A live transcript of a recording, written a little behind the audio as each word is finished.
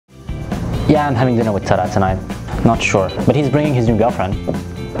Yeah, I'm having dinner with Tada tonight. Not sure, but he's bringing his new girlfriend.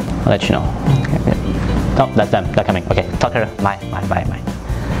 I'll let you know. Okay. Oh, that's them. They're coming. Okay, talk to her. Bye.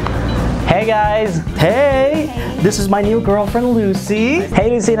 Hey guys! Hey! This is my new girlfriend, Lucy. Hey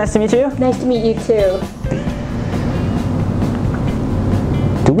Lucy, nice to meet you. Nice to meet you too.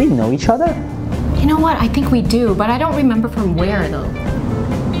 Do we know each other? You know what? I think we do, but I don't remember from where though.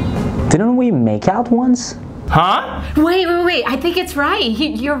 Didn't we make out once? Huh? Wait. I think it's right.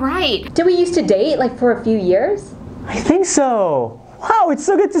 You're right. Did we used to date like for a few years? I think so. Wow, it's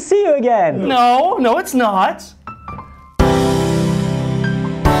so good to see you again. No, it's not.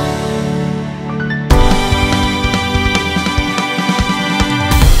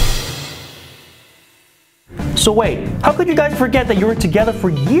 So wait, how could you guys forget that you were together for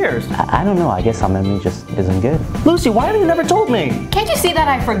years? I don't know, I guess our memory just isn't good. Lucy, why have you never told me? Can't you see that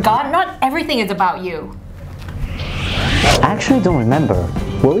I forgot? Not everything is about you. I actually don't remember.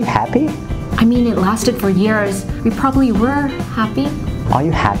 Were we happy? I mean, it lasted for years. We probably were happy. Are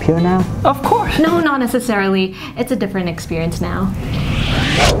you happier now? Of course. No, not necessarily. It's a different experience now.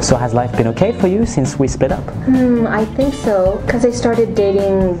 So has life been okay for you since we split up? I think so, because I started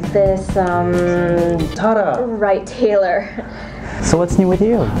dating this, Tada. right, Taylor. So what's new with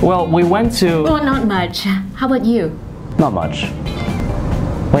you? Well, we went to... Oh, not much. How about you? Not much.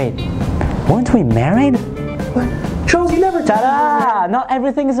 Wait, weren't we married? What? Charles, you never... Tada! Not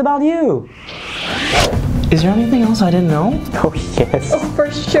everything is about you. Is there anything else I didn't know? Oh yes. Oh, for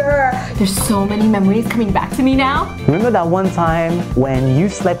sure. There's so many memories coming back to me now. Remember that one time when you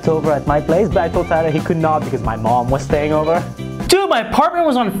slept over at my place, but I told Tada he could not because my mom was staying over? Dude, my apartment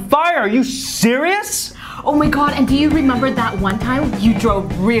was on fire. Are you serious? Oh my god, and do you remember that one time you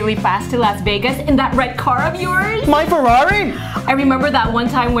drove really fast to Las Vegas in that red car of yours? My Ferrari? I remember that one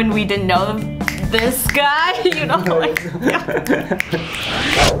time when we didn't know this guy, you know, like...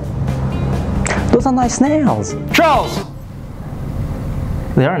 Those are nice nails. Charles!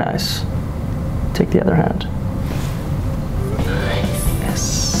 They are nice. Take the other hand. Yes.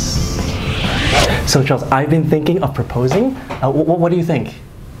 So Charles, I've been thinking of proposing. What do you think?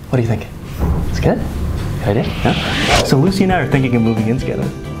 What do you think? It's good? Good idea? Yeah? So Lucy and I are thinking of moving in together.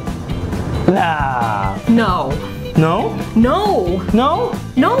 Nah. No. No? No. No?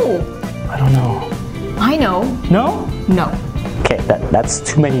 No. I don't know. I know. No? No. Okay, that's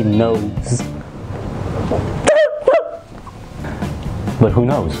too many no's. But who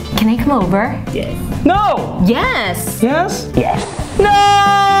knows? Can I come over? Yes. No! Yes. Yes? Yes.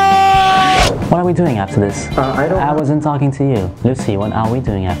 No! What are we doing after this? I wasn't talking to you. Lucy, what are we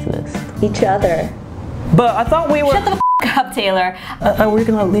doing after this? Each other. But I thought we were... Shut the f up, Taylor. Are we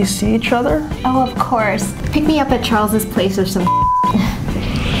gonna at least see each other? Oh, of course. Pick me up at Charles's place or some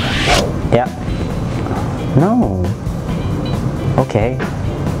Yeah. No. Okay.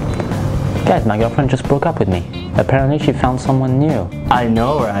 Guys, my girlfriend just broke up with me. Apparently she found someone new. I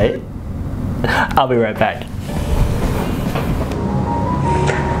know, right? I'll be right back.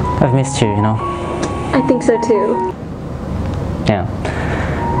 I've missed you, you know. I think so too. Yeah.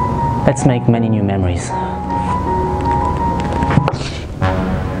 Let's make many new memories.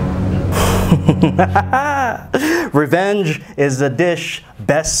 Revenge is a dish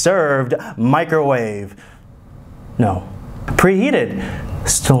best served microwave. No. Preheated.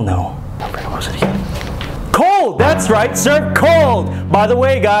 Still no. What was it again? Cold! That's right, served cold! By the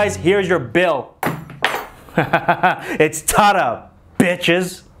way, guys, here's your bill. It's Tada,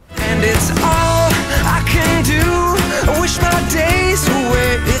 bitches. And it's all